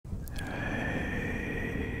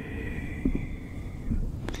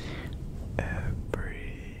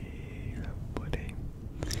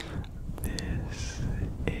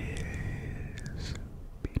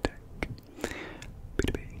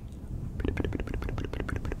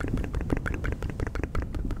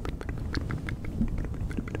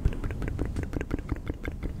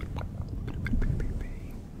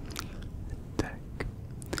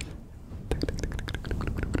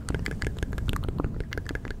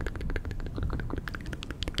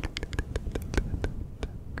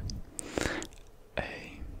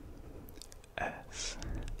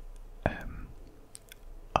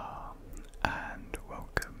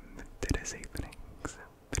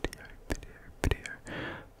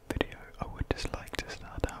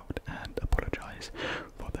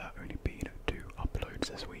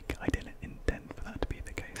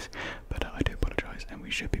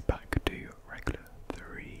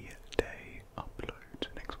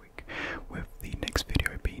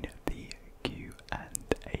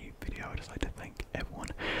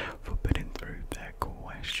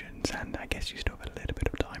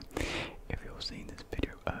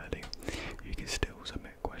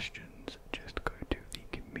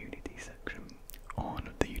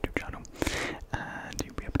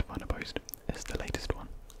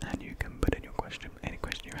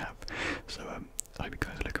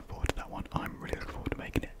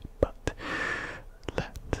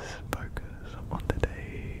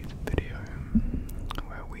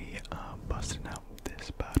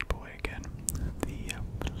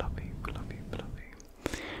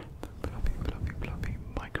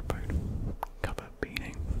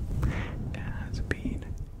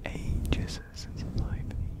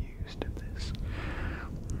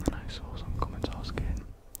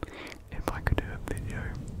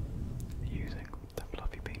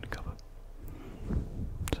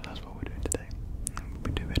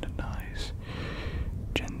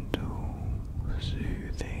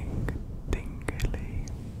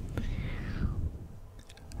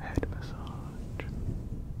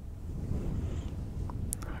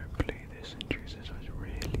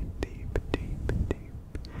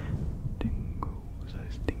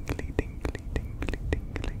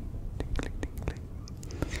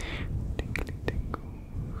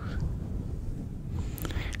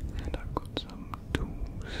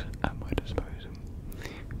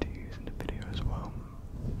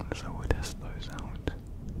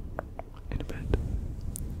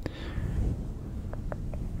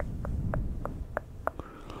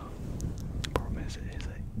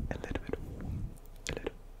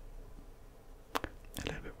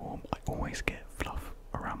always get fluff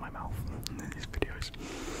around my mouth in these videos.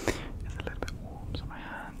 It's a little bit warm, so my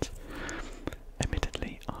hands,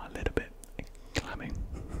 admittedly, are a little bit clammy.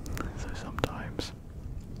 So sometimes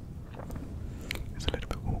it's a little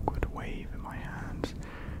bit awkward to wave in my hands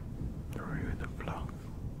through the fluff.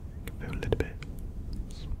 It can feel a little bit,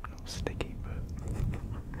 not sticky, but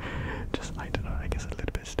just, I don't know, I guess a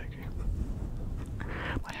little bit sticky.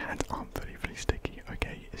 My hands aren't fully sticky,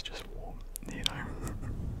 okay, it's just warm, you know.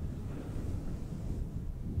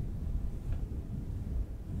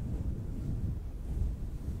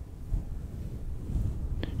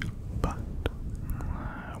 But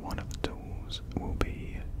one of the tools will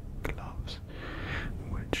be gloves,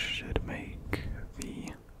 which should make the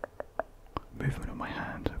movement of my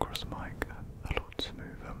hand across the mic a lot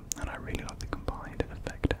smoother, and I really like the combined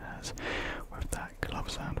effect it has with that glove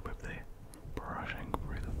sound with the brushing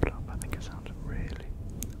through the fluff. I think it sounds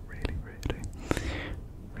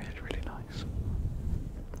really nice.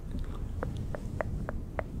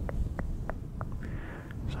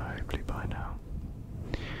 So hopefully by now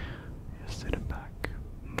you're sitting back,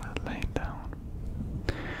 laying down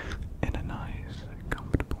in a nice,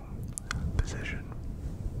 comfortable position,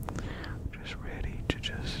 just ready to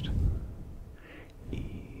just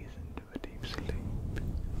ease into a deep sleep,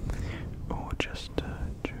 or just to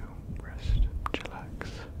rest, chillax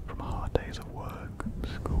from hard days of work,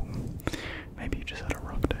 school. Maybe you just had a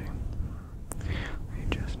rough day. You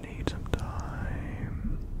just need some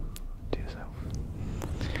time to yourself.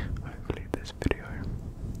 Hopefully this video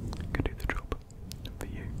can do the job for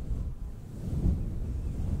you.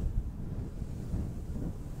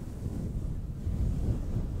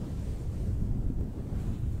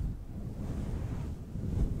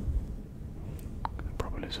 The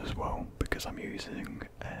problem is as well, because I'm using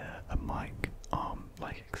a mic arm,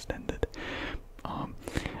 like extended arm,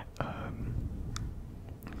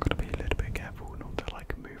 I've got to be a little bit careful not to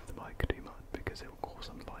like move the mic too much, because it will cause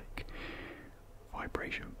some like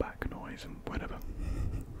vibration, back noise and whatever.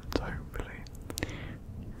 So hopefully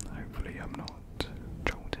I'm not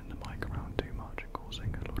jolting the mic around too much and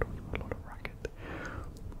causing a lot of racket.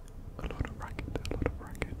 A lot of racket.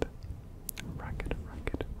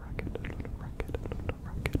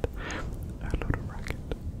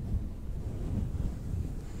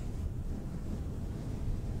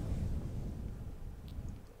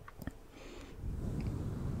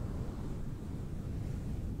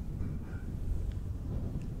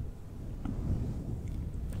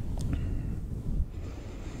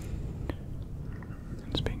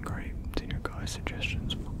 It's been great seeing your guys'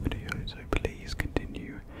 suggestions for videos, so please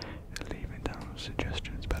continue leaving down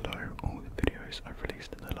suggestions below. All the videos I've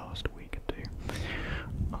released in the last week or two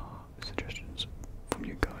are suggestions from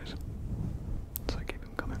you guys, so keep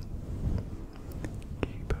them coming.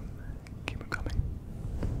 Keep them coming.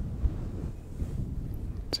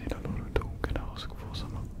 Seen a lot of talk and ask for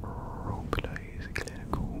some role plays,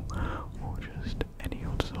 clinical, or just any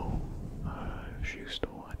odd soul shoe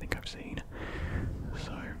store I think I've seen.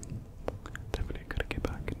 So definitely gotta get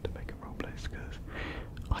back into making role plays, because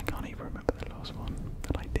I can't even remember the last one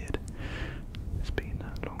that I did. It's been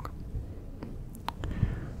that long.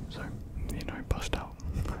 So, you know, bust out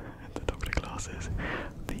the doctor classes,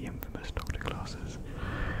 the infamous doctor classes,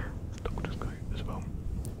 doctor's coat as well.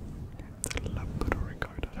 The laboratory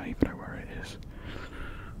coat, I don't even know where it is.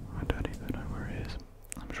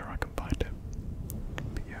 I'm sure I can find it.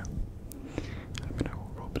 But yeah, let me know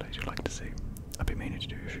what roleplays you'd like to see. I've been meaning to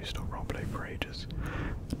do a shoe store roleplay for ages,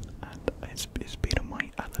 and it's been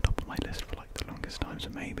on at the top of my list for like the longest time, so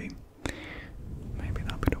maybe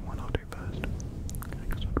that'll be the one I'll do first. I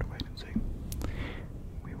guess we'll have to wait and see.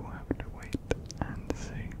 We will have to wait and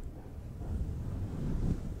see.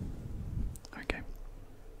 Okay.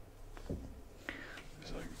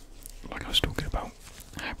 So, like I was talking about,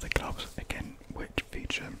 I have the gloves again, which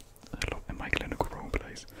feature a lot in my clinical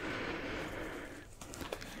roleplays.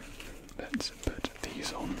 Let's put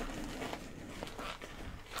these on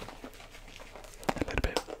a little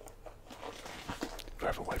bit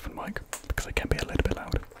further away from the mic, because they can be a little bit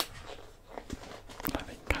loud. Like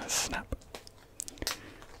they kind of snap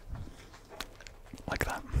like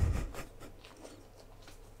that.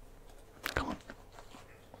 Come on.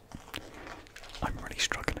 I'm really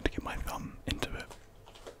struggling to get my thumb into it.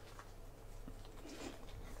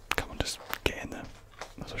 Come on, just get in there.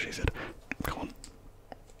 That's what she said. Come on.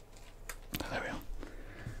 There we are.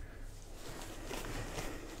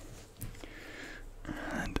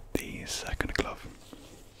 And the second glove.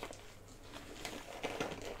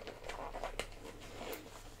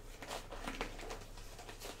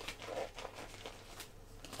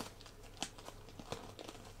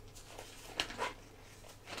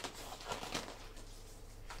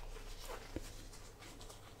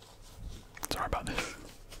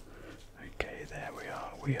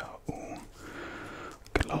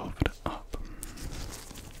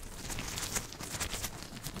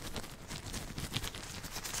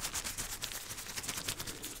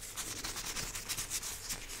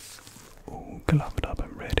 gloved up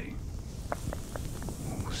and ready.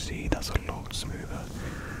 Oh, see, that's a lot smoother.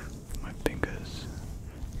 My fingers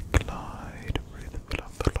glide through the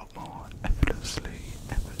glove a lot more effortlessly,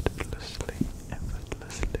 effortlessly,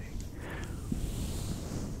 effortlessly.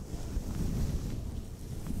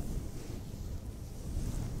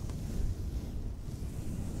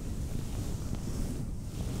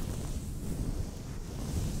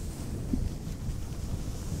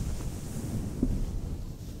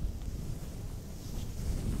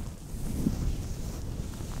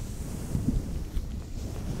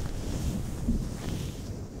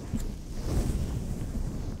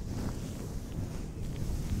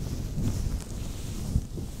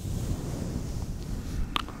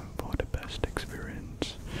 For the best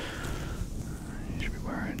experience, you should be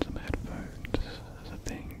wearing some headphones, as I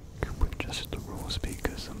think with just the raw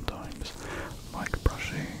speakers sometimes, mic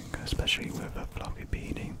brushing, especially with a fluffy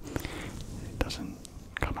beanie, it doesn't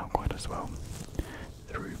come out quite as well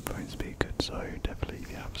through phone speakers, so definitely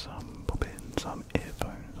if you have some, pop in some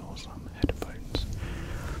earphones or some headphones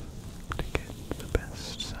to get the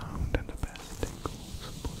best sound and the best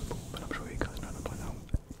tingles possible. But I'm sure you guys know that by now.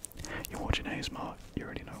 You're watching ASMR, you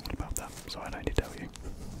already know all about that, so I don't need to tell you.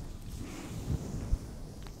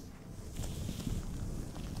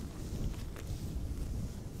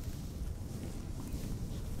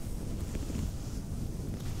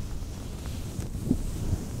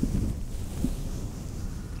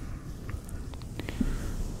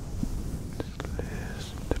 Just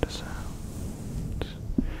listen to the sounds.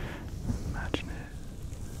 Imagine it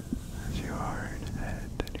as your own head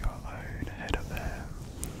and your own head of hair.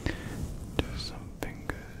 Just some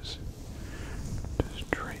fingers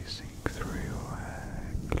just tracing through your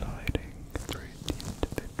hair, gliding through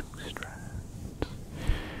the individual strands,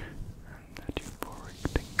 and that euphoric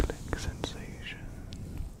tingling sensation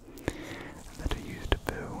that I used to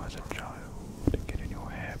feel as a child, getting your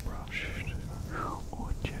hair brushed or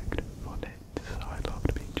checked for nits. I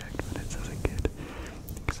loved being checked for nits as a kid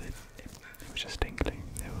because it was just tingling.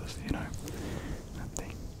 It was, you know, I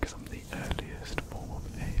think some of the earliest form of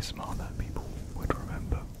ASMR that people would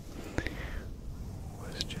remember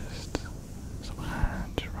was just some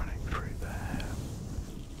hands running through their hair.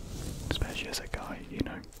 Especially as a guy, you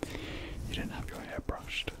know, you didn't have your hair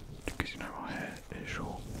brushed because, you know, my hair is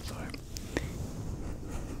short, so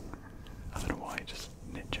I don't know why, just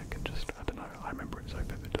nit check and just, I don't know, I remember it so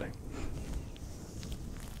vividly.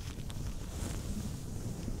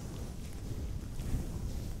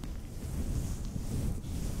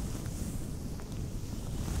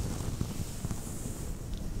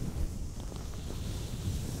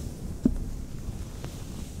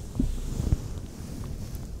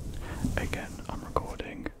 Again, I'm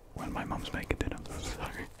recording when my mum's making dinner, so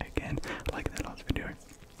again, like in the last video,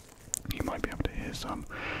 you might be able to hear some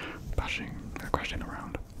bashing, crashing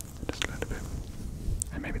around, just a little bit,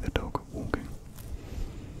 and maybe the dog walking.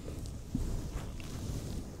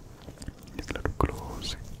 His little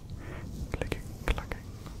claws clicking, clacking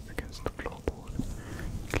against the floorboard.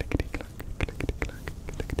 Clickety clack, clickety clack,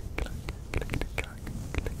 clickety clack, clickety clack,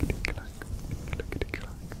 clickety clack, clickety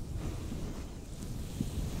clack.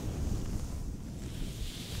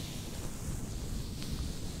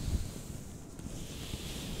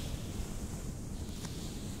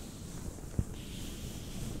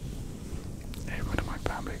 Everyone in my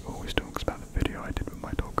family always talks about the video I did with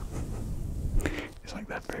my dog. It's like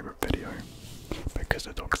their favourite video because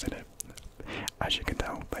the dog's in it. As you can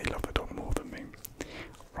tell, they love the dog more than me.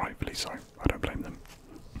 Rightfully so, I don't blame them.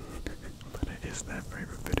 But it is their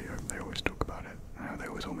favourite video, they always talk about it. They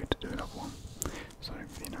always want me to do another one. So,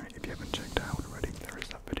 you know, if you haven't checked it out already, there is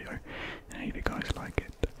that video. And if you guys like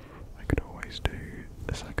it, I could always do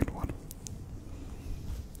a second one.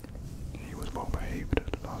 He was well behaved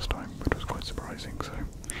last time, which was quite surprising, so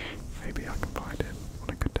maybe I can find it on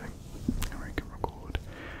a good day and we can record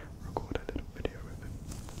a little video with it.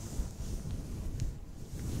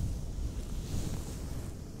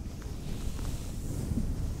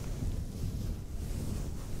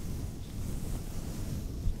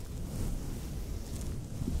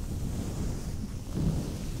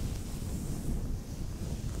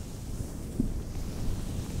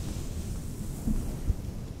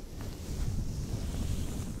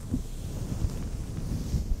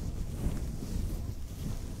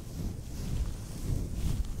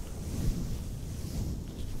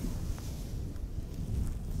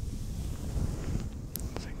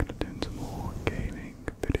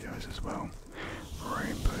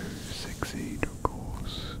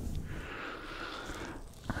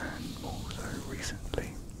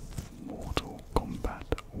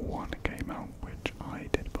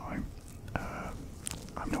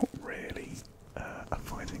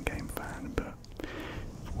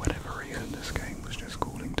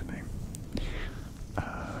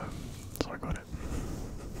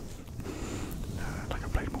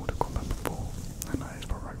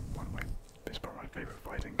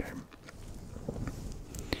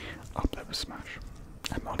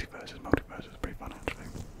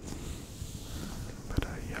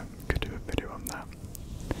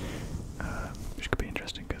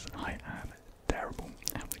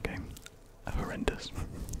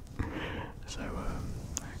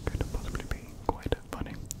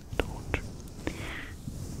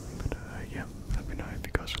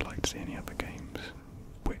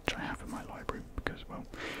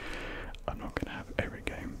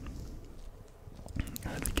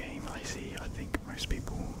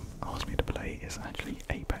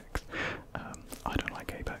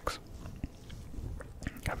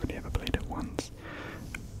 I've only ever played it once.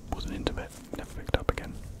 Wasn't into it, never picked up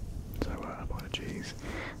again. So apologies,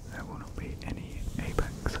 there will not be any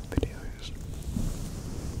Apex videos.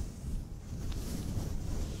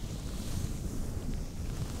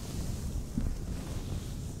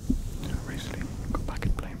 I recently got back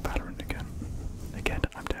in playing Valorant again. Again,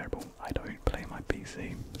 I'm terrible. I don't play my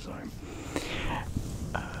PC, so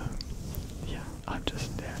yeah, I'm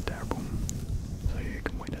just terrible. So you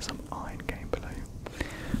can witness some Iron gameplay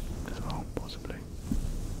as well, possibly.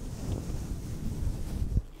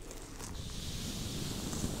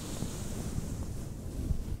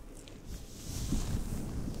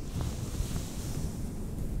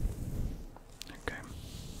 Okay,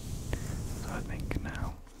 so I think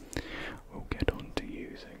now we'll get on to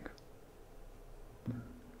using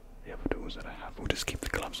the other tools that I have. We'll just keep the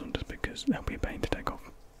gloves on just because they'll be a pain to take off.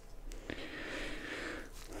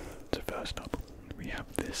 So first up, we have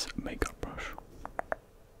this makeup brush.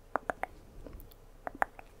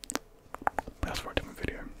 That's for a different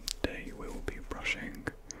video. Today we will be brushing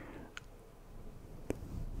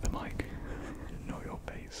the mic, not your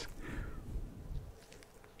face.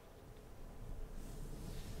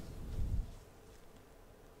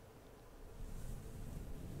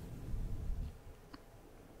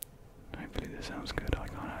 Hopefully this sounds good. I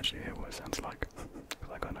can't actually hear what it sounds like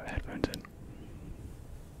because I got no headphones in.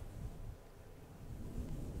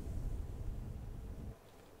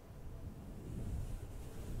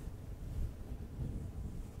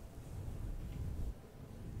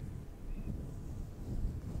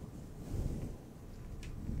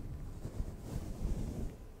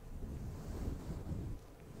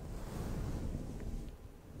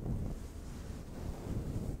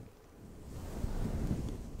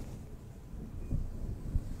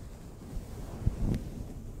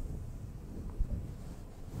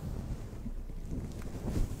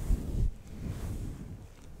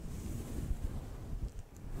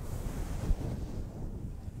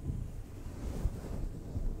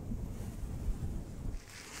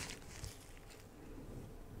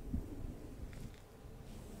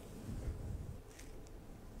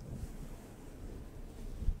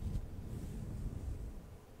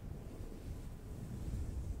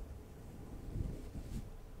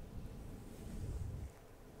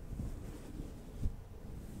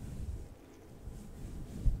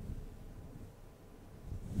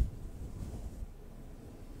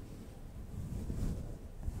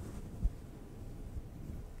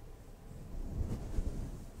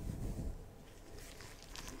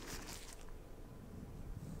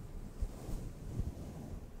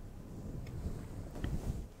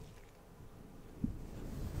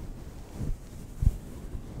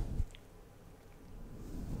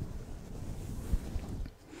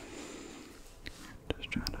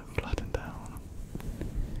 Trying to flatten down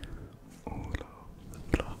all of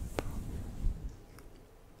the fluff.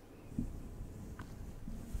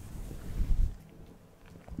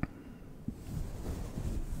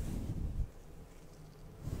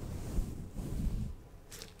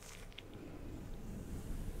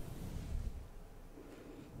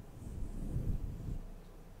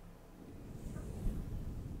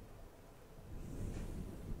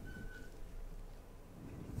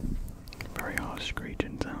 Very harsh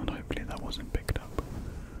screeching sound, hopefully that wasn't picked up.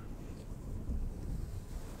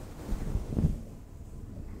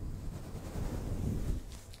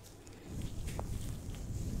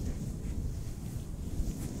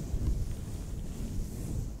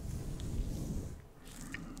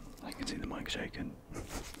 I can see the mic shaking.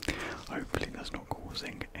 Hopefully that's not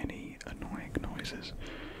causing any annoying noises.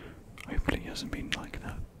 Hopefully it hasn't been like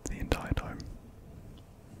that the entire time.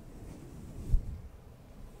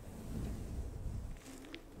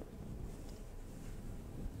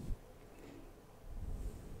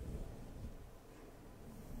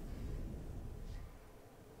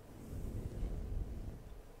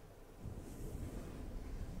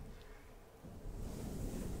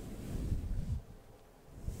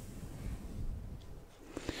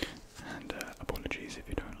 Apologies if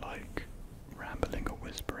you don't like rambling or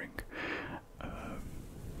whispering,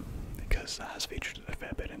 because that has featured a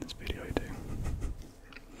fair bit in this video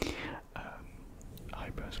too. I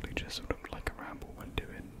personally just sort of like a ramble when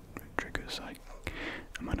doing triggers.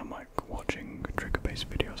 And when I'm like watching trigger-based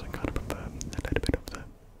videos, I kind of prefer a little bit of the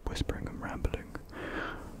whispering and rambling,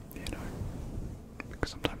 you know,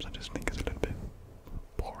 because sometimes I just think it's a little bit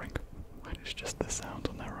boring when it's just the sounds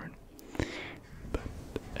on their own. But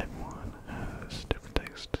everyone has different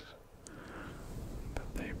tastes,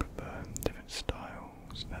 but they prefer different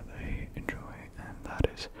styles that they enjoy, and that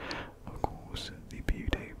is, of course, the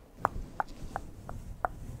beauty.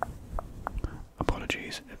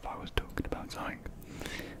 Apologies if I was talking about something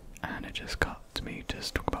and it just cut to me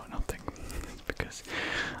just talk about nothing because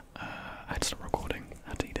I had to stop recording, I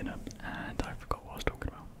had to eat dinner, and I forgot what I was talking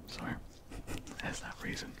about. So there's that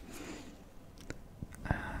reason.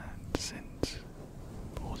 And since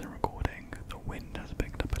pausing recording, the wind has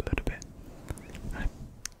picked up a little bit.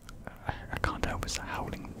 I can't tell if it's a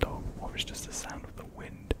howling dog or if it's just the sound of the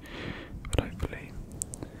wind, but hopefully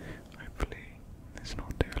it's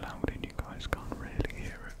not too loud and you guys can't really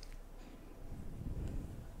hear it.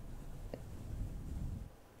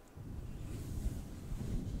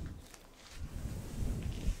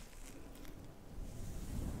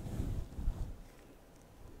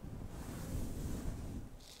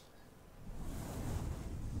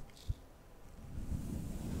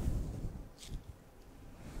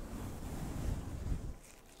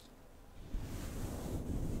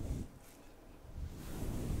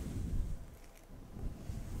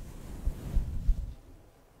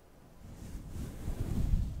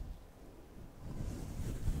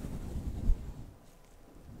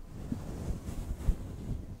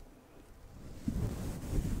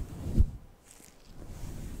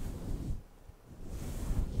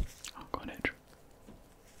 I've got an itch.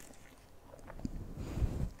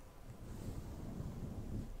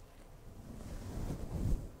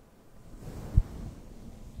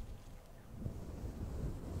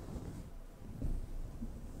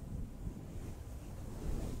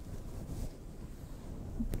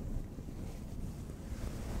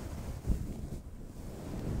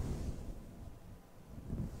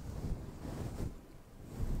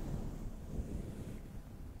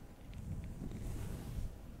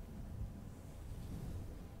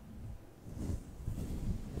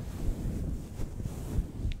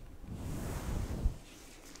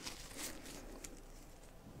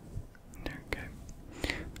 Okay,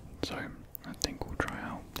 so I think we'll try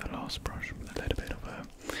out the last brush with a little bit of a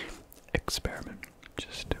experiment,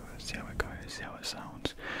 just to see how it goes, see how it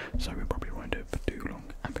sounds. So we probably won't do it for too long,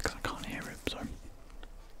 and because I can't hear it, so.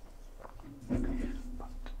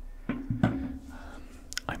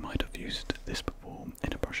 I might have used this before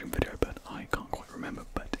in a brushing video, but I can't quite remember.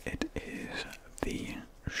 But it is the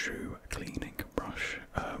shoe cleaning brush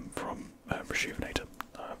from Rejuvenator.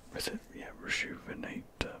 Is it? Yeah, Rejuvenator.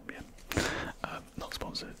 Yeah. Not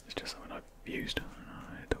sponsored. It's just something I've used.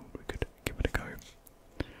 I thought we could give it a go.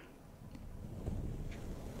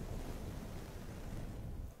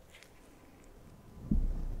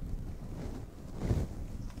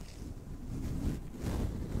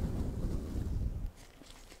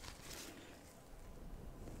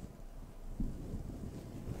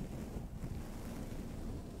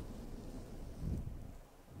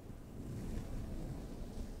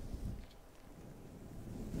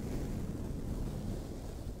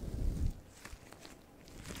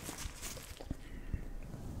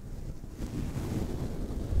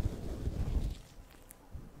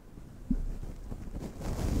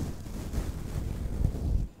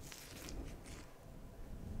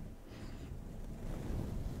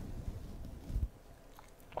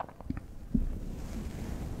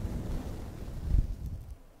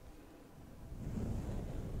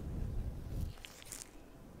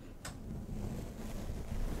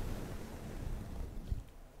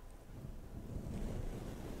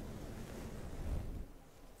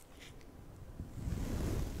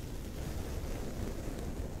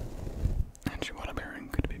 Actually, what I'm hearing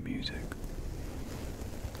could be music.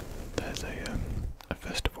 There's a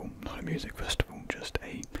festival, not a music festival, just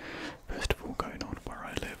a festival going on where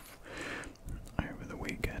I live over the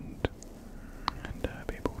weekend, and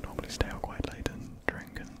people normally stay out quite late and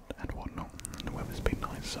drink and whatnot, and the weather's been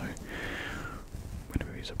nice, so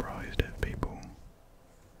wouldn't be surprised if people,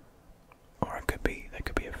 or there could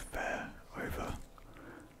be a fair over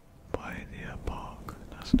by the park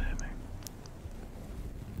that's near me.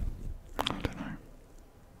 I don't know.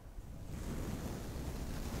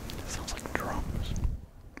 It sounds like drums.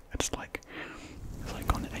 It's like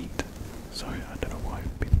on 8, so I don't know why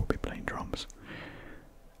people would be playing drums.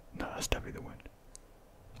 No, that's definitely the wind.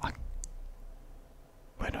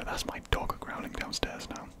 Wait, no, that's my dog growling downstairs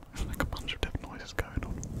now. There's like a bunch of different noises going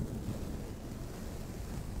on.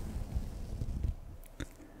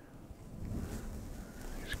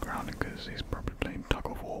 He's growling because he's probably playing tug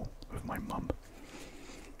of war with my mum.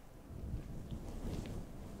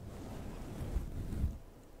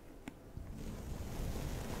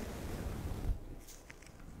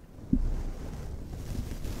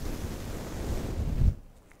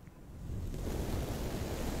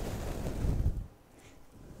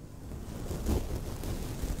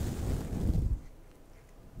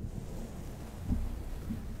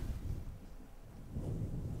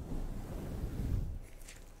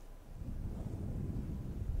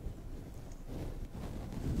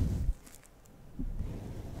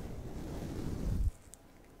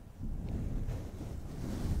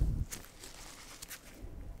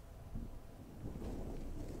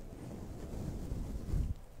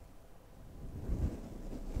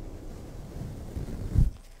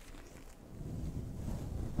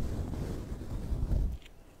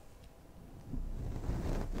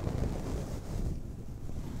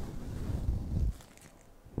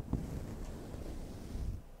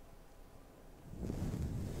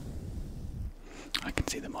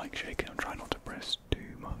 mic shaking. I'm trying not to press too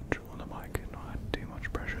much on the mic and not add too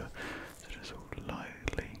much pressure. So just sort of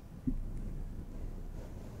lightly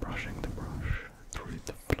brushing the brush through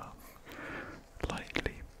the fluff.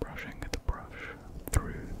 Lightly brushing the brush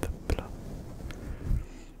through the fluff.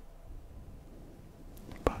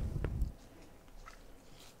 But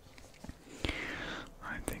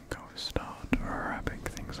I think I'll start wrapping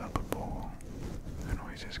things up before the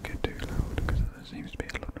noises get too loud, because there seems to be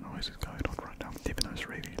a lot of noises going on right now, even though it's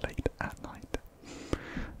really late at night.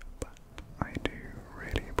 But I do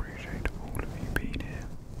really appreciate all of you being here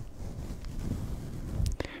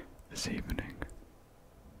this evening.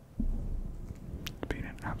 It's been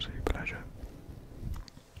an absolute pleasure